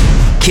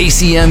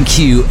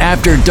KCMQ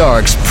After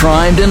Dark's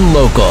primed and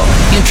local,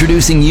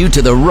 introducing you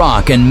to the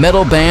rock and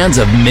metal bands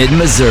of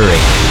mid-Missouri.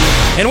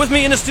 And with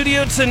me in the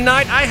studio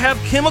tonight, I have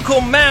Chemical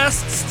Mass,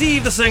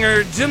 Steve the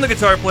singer, Jim the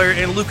guitar player,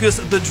 and Lucas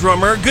the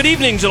drummer. Good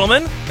evening,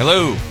 gentlemen.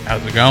 Hello.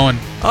 How's it going?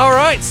 All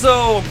right,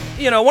 so,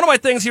 one of my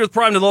things here with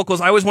Prime and Local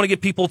is I always want to get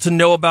people to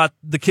know about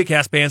the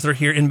kick-ass bands that are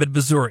here in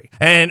mid-Missouri.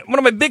 And one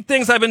of my big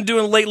things I've been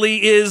doing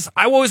lately is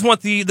I always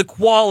want the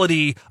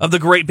quality of the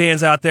great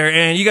bands out there.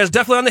 And you guys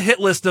definitely on the hit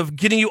list of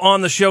getting you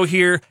on the show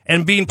here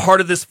and being part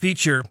of this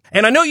feature.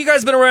 And I know you guys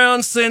have been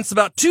around since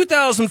about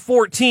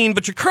 2014,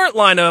 but your current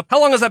lineup,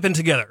 how long has that been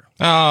together?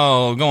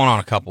 Oh, going on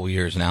a couple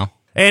years now.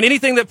 And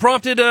anything that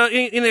prompted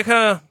any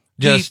kind of...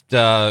 Just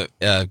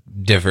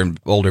different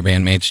older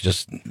bandmates.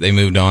 Just they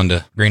moved on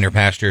to greener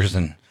pastures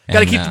and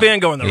got to keep the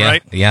band going, though, yeah,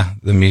 right? Yeah,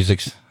 the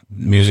music's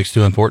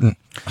too important.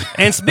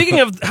 And speaking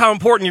of how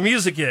important your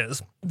music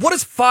is, what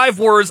is 5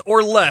 words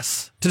or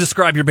less to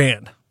describe your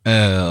band?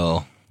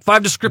 Oh,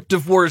 5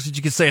 descriptive words that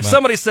you could say. If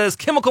somebody says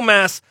Chemical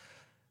Mass,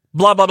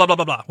 blah blah blah blah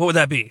blah blah, what would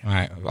that be? All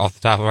right, off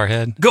the top of our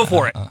head, go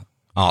for it.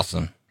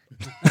 Awesome.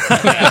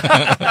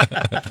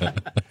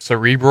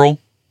 Cerebral.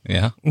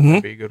 Yeah,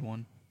 would be a good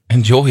one.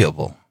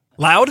 Enjoyable.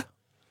 Loud?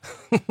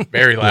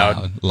 Very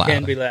loud. Loud.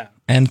 Can be loud.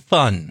 And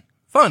fun.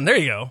 Fun. There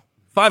you go.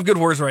 5 good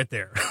words right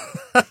there.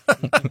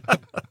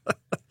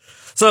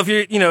 So if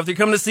you're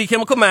coming to see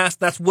Chemical Mass,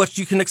 that's what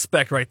you can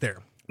expect right there.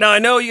 Now, I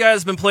know you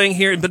guys have been playing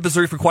here in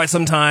mid-Missouri for quite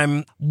some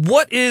time.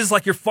 What is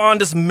like your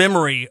fondest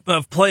memory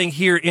of playing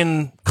here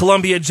in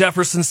Columbia,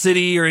 Jefferson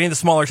City, or any of the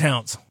smaller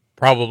towns?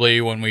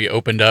 Probably when we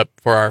opened up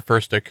for our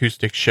first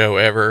acoustic show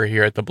ever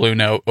here at the Blue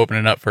Note,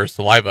 opening up for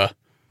Saliva.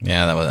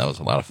 Yeah, that was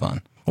a lot of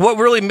fun. What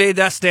really made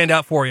that stand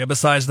out for you,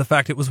 besides the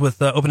fact it was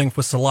with opening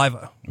with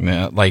Saliva?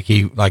 Yeah, like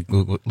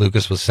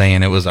Lucas was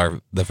saying, it was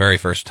the very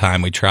first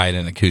time we tried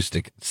an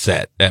acoustic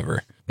set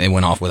ever. It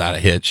went off without a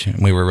hitch,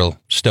 and we were real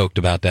stoked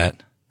about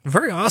that.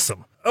 Very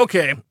awesome.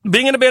 Okay,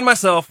 being in a band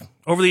myself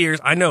over the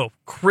years, I know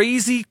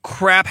crazy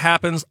crap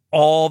happens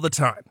all the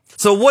time.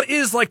 So what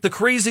is like the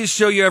craziest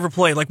show you ever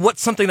played? Like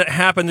what's something that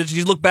happened that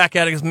you look back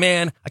at it and goes,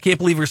 man, I can't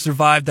believe we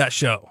survived that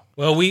show?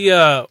 Well,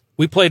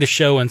 we played a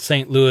show in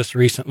St. Louis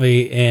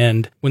recently,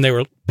 and when they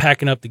were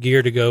packing up the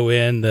gear to go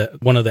in,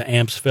 one of the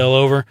amps fell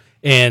over.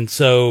 And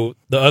so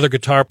the other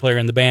guitar player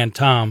in the band,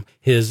 Tom,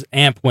 his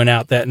amp went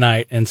out that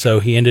night. And so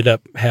he ended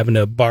up having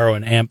to borrow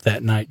an amp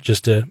that night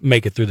just to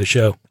make it through the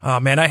show. Oh,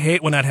 man, I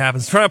hate when that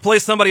happens. Trying to play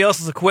somebody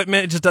else's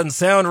equipment, it just doesn't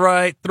sound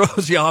right,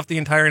 throws you off the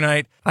entire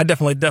night. I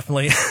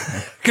definitely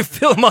could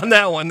feel him on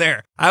that one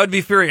there. I would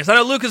be furious. I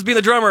know Lucas being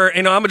the drummer,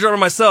 I'm a drummer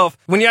myself.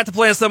 When you have to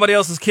play on somebody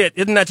else's kit,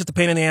 isn't that just a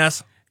pain in the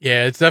ass?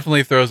 Yeah, it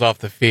definitely throws off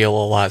the feel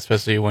a lot,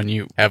 especially when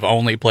you have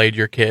only played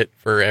your kit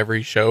for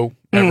every show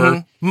ever.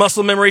 Mm-hmm.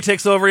 Muscle memory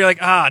takes over. You're like,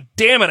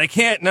 damn it, I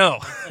can't know.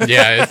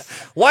 Yeah.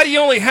 Why do you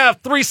only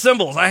have 3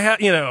 cymbals? Why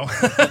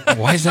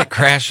is that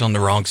crash on the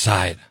wrong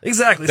side?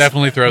 Exactly.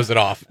 Definitely throws it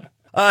off.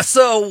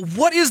 So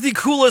what is the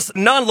coolest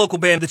non-local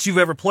band that you've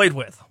ever played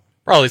with?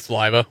 Probably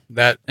Saliva.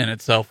 That in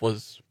itself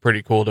was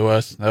pretty cool to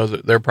us.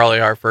 They're probably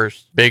our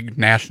first big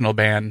national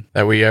band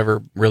that we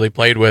ever really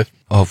played with.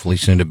 Hopefully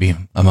soon to be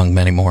among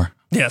many more.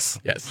 Yes.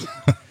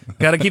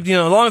 Got to keep,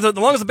 as long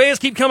as the bands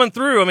keep coming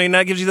through,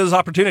 that gives you those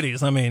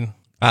opportunities.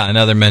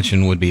 Another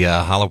mention would be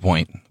Hollow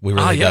Point. We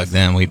really dug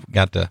them. We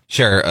got to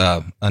share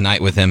a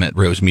night with them at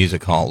Rose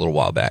Music Hall a little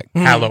while back.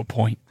 Hollow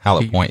Point.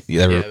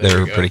 They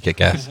were pretty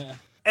kick-ass.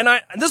 And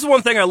this is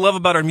one thing I love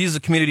about our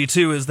music community,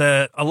 too, is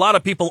that a lot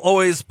of people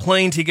always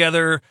playing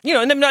together,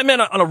 and not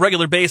on a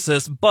regular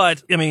basis,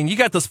 but, you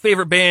got those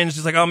favorite bands,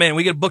 just like, oh, man,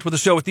 we get booked with a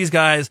show with these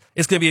guys,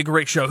 it's going to be a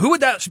great show. Who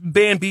would that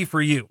band be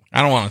for you?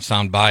 I don't want to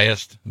sound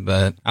biased,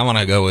 but I want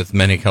to go with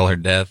Many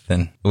Colored Death,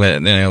 and,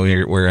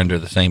 we're under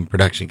the same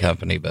production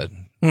company, but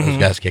those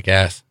guys kick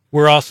ass.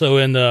 We're also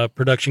in the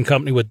production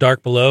company with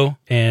Dark Below,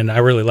 and I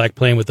really like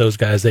playing with those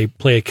guys. They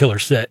play a killer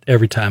set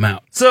every time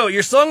out. So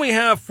your song we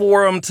have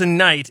for them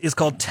tonight is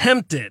called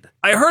Tempted.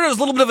 I heard it was a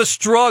little bit of a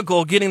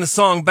struggle getting the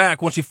song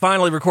back once you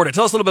finally recorded it.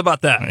 Tell us a little bit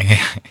about that.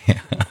 Yeah.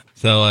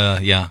 So,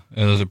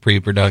 it was a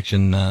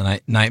pre-production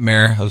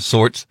nightmare of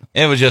sorts.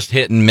 It was just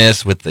hit and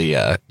miss with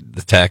the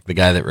tech, the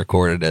guy that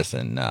recorded us,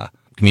 and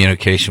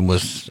communication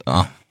was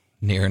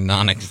near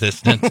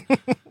non-existent.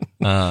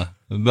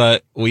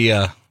 But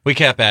we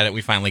kept at it.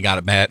 We finally got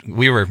it back.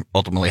 We were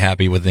ultimately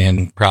happy with the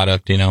end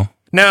product,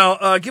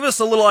 Now, give us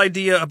a little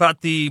idea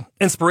about the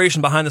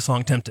inspiration behind the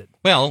song "Tempted."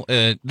 Well,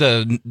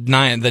 the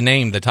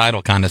name, the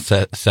title, kind of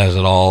says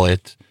it all.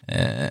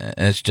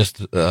 It's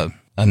just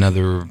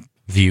another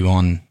view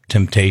on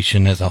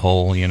temptation as a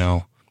whole.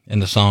 In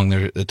the song,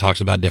 it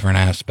talks about different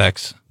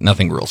aspects.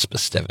 Nothing real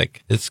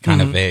specific. It's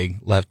kind of vague,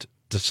 left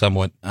to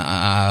somewhat,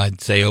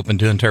 I'd say, open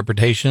to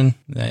interpretation.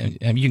 You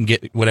can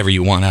get whatever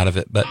you want out of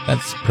it, but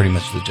that's pretty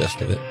much the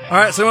gist of it. All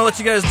right, so I'm going to let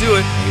you guys do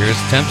it. Here's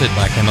Tempted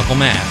by Chemical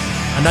Mass.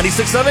 On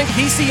 96.7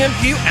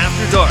 KCMQ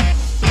After Dark.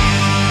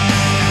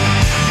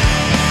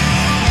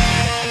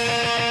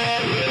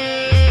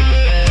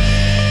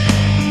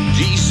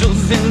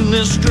 Jesus in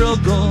the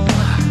struggle,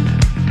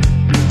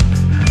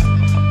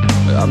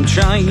 I'm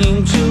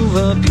trying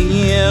to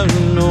appear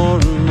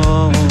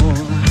normal.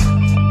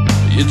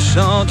 It's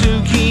hard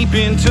to keep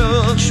in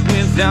touch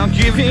without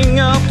giving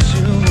up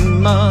too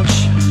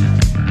much.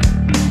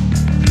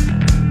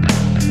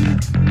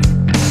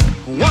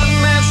 One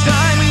last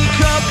time we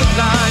cut the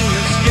line,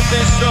 let's get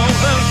this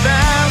over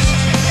fast.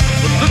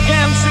 But look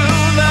into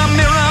the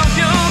mirror,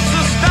 you to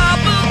stop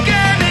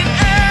getting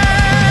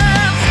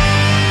asked.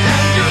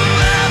 Have you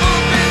ever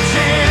been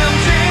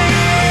tempted?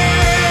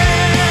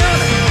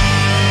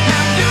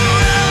 Have you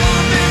ever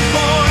been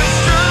forced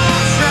to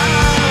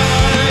try?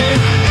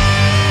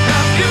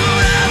 Have you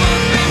ever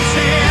been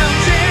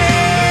tempted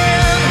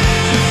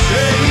to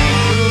take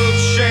a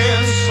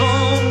chance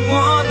for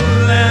one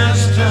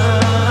last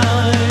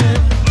time?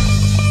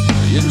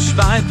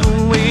 Despite the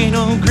weight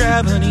of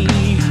gravity,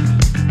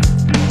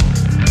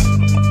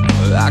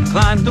 I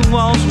climbed the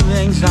walls with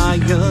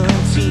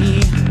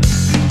anxiety.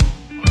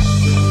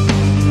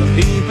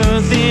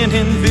 Paper thin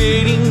and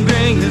fading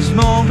gray as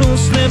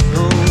mortals slip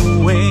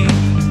away.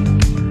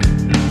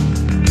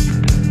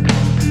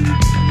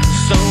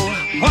 So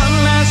one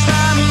last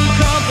time we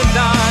cut the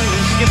line,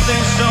 let's get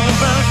this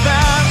over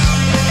fast.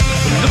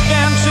 Look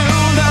into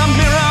the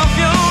mirror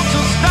view to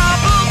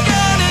stop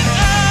getting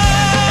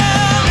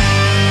asked.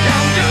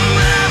 Have you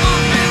ever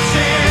been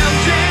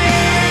tempted?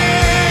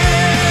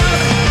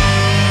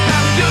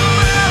 Have you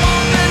ever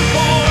been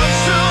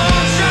forced to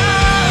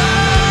try?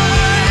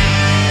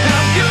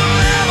 Have you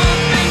ever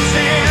been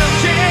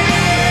tempted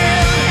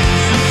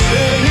to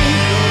take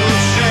a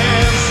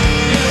chance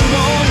it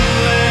won't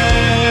last?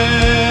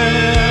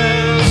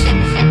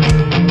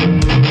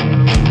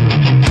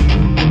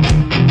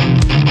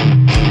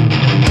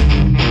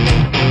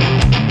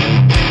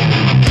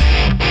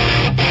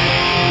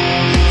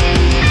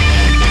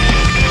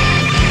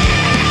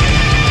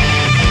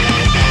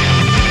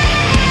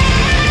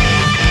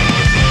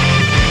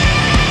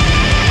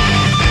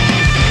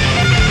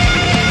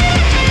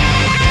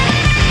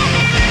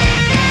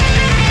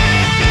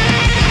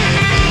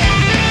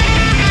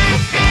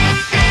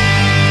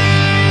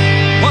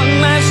 'One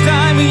last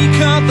time we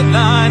cut the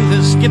line,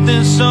 let's get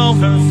this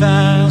over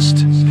fast.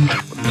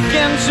 Look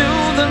into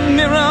the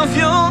mirror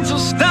view to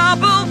stop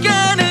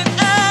getting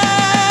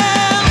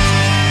asked.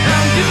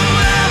 Have you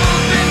ever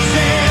been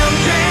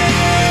tempted?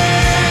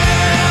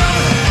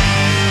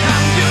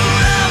 Have you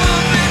ever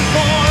been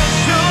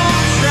forced to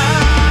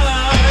try?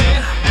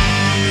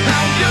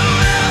 Have you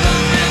ever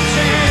been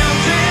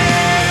tempted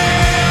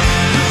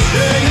to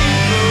take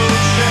a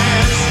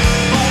chance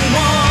for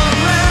one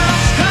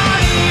last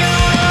time? Have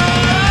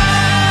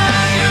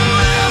you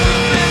ever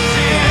been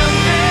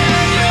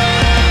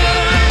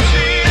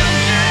tempted?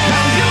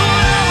 Have you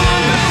ever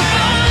been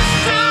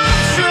forced to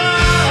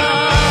try?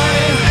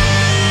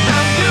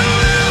 Have you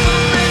ever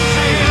been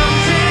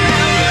tempted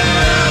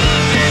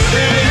to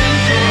take a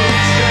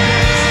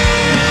chance?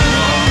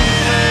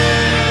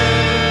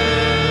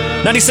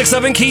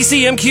 96.7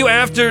 KCMQ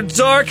After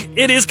Dark.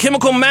 It is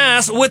Chemical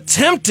Mass with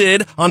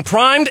Tempted on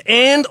Primed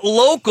and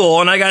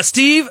Local. And I got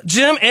Steve,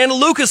 Jim, and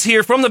Lucas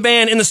here from the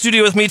band in the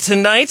studio with me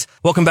tonight.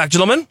 Welcome back,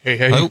 gentlemen. Hey,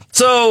 hey. Oh.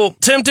 So,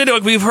 Tempted,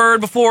 like we've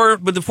heard before,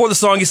 but before the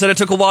song, you said it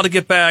took a while to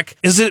get back.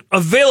 Is it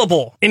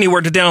available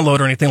anywhere to download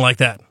or anything like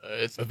that?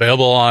 It's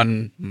available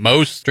on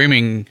most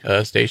streaming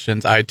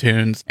stations,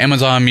 iTunes,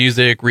 Amazon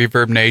Music,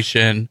 Reverb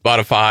Nation,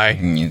 Spotify.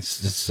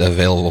 It's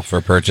available for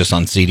purchase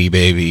on CD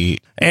Baby.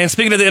 And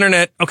speaking of the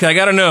internet, okay, I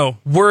gotta know,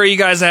 where are you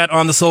guys at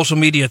on the social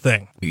media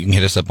thing? You can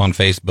hit us up on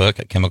Facebook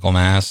at Chemical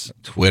Mass,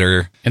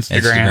 Twitter,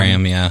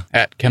 Instagram. yeah.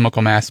 At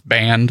Chemical Mass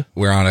Band.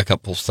 We're on a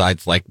couple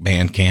sites like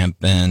Bandcamp,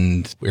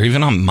 and we're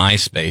even on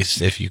MySpace,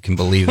 if you can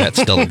believe that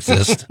still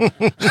exists.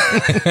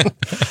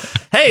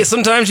 Hey,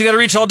 sometimes you gotta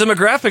reach all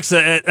demographics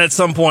at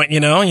some point,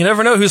 you know? You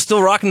never know who's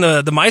still rocking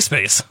the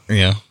MySpace.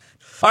 Yeah.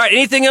 All right,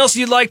 anything else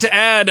you'd like to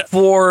add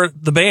for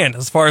the band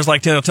as far as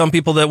like telling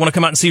people that want to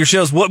come out and see your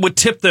shows? What would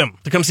tip them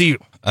to come see you?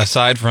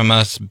 Aside from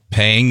us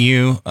paying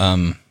you,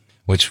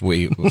 which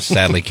we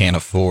sadly can't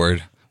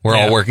afford, we're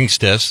all working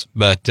stiffs,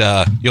 but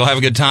you'll have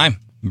a good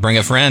time. Bring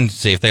a friend,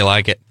 see if they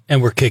like it.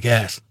 And we're kick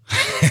ass.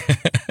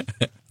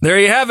 There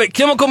you have it.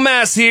 Chemical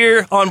Mass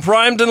here on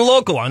Primed and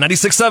Local on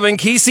 96.7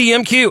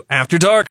 KCMQ After Dark.